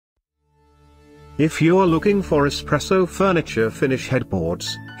If you're looking for espresso furniture finish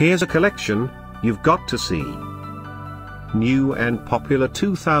headboards, here's a collection you've got to see. New and popular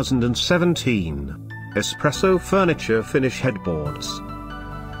 2017 Espresso furniture finish headboards.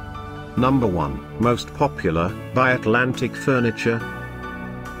 Number 1, most popular, by Atlantic Furniture.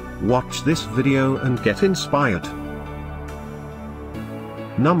 Watch this video and get inspired.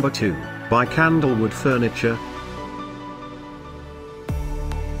 Number 2, by Candlewood Furniture.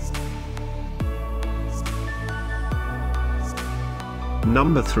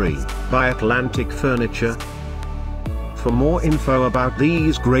 Number 3, by Atlantic Furniture. For more info about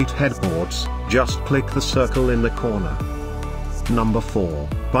these great headboards, just click the circle in the corner. Number 4,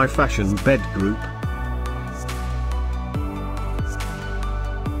 by Fashion Bed Group.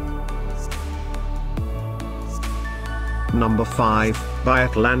 Number 5, by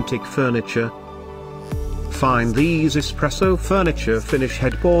Atlantic Furniture. Find these espresso furniture finish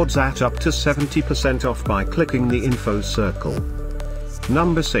headboards at up to 70% off by clicking the info circle.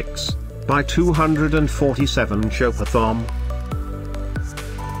 Number 6, by 247 Chopethom.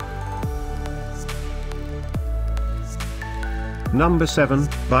 Number 7,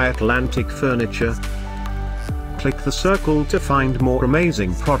 by Atlantic Furniture. Click the circle to find more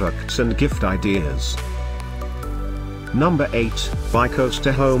amazing products and gift ideas. Number 8, by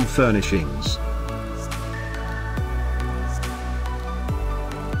Costa Home Furnishings.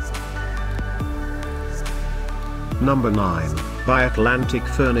 Number 9, by Atlantic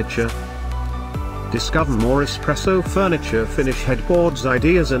Furniture. Discover more espresso furniture finish headboards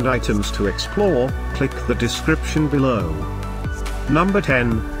ideas and items to explore, click the description below. Number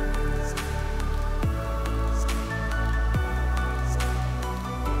 10.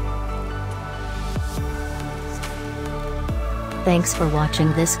 Thanks for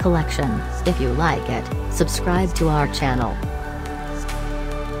watching this collection. If you like it, subscribe to our channel.